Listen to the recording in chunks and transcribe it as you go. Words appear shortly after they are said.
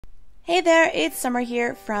Hey there, it's Summer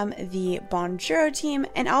here from the Bonjoro team,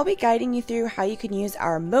 and I'll be guiding you through how you can use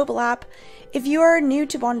our mobile app. If you are new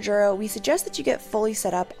to Bonjoro, we suggest that you get fully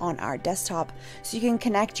set up on our desktop so you can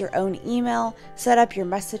connect your own email, set up your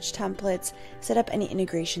message templates, set up any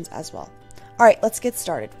integrations as well. Alright, let's get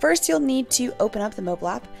started. First, you'll need to open up the mobile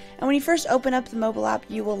app, and when you first open up the mobile app,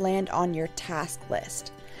 you will land on your task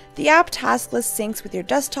list. The app task list syncs with your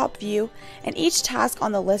desktop view, and each task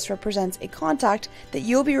on the list represents a contact that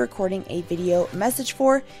you'll be recording a video message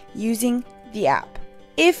for using the app.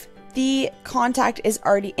 If the contact is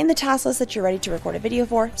already in the task list that you're ready to record a video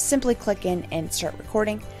for, simply click in and start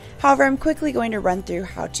recording. However, I'm quickly going to run through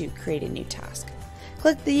how to create a new task.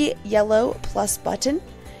 Click the yellow plus button,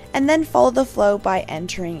 and then follow the flow by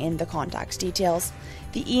entering in the contact's details,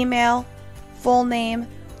 the email, full name,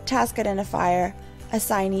 task identifier,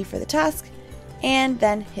 assignee for the task, and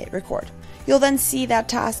then hit record. You'll then see that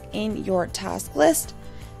task in your task list,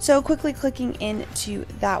 so quickly clicking into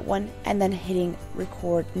that one and then hitting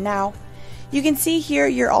record now. You can see here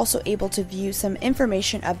you're also able to view some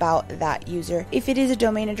information about that user. If it is a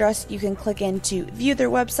domain address, you can click in to view their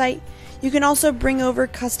website. You can also bring over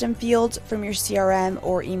custom fields from your CRM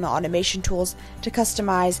or email automation tools to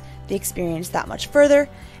customize the experience that much further,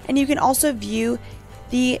 and you can also view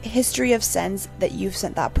the history of sends that you've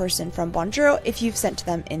sent that person from Bonjoro if you've sent to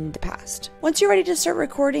them in the past. Once you're ready to start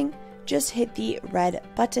recording, just hit the red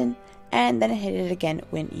button and then hit it again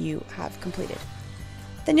when you have completed.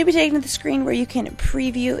 Then you'll be taken to the screen where you can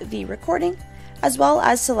preview the recording as well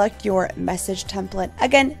as select your message template.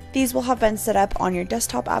 Again, these will have been set up on your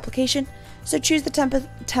desktop application, so choose the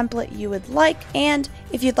template you would like, and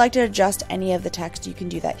if you'd like to adjust any of the text, you can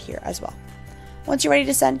do that here as well. Once you're ready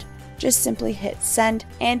to send, just simply hit send,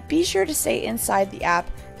 and be sure to stay inside the app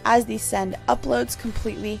as the send uploads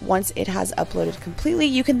completely. Once it has uploaded completely,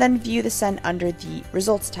 you can then view the send under the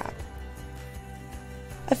results tab.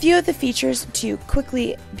 A few of the features to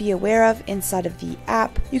quickly be aware of inside of the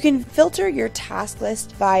app: you can filter your task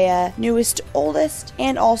list via newest to oldest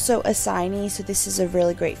and also assignee, so this is a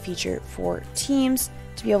really great feature for teams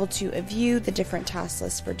to be able to view the different task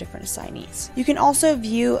lists for different assignees. You can also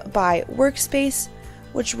view by workspace,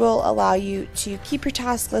 which will allow you to keep your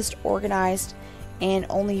task list organized and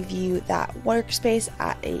only view that workspace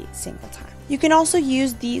at a single time. You can also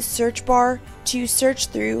use the search bar to search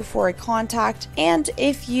through for a contact, and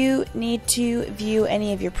if you need to view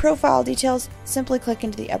any of your profile details, simply click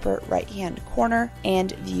into the upper right hand corner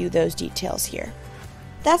and view those details here.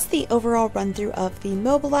 That's the overall run through of the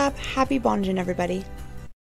mobile app. Happy Bonjoro, everybody!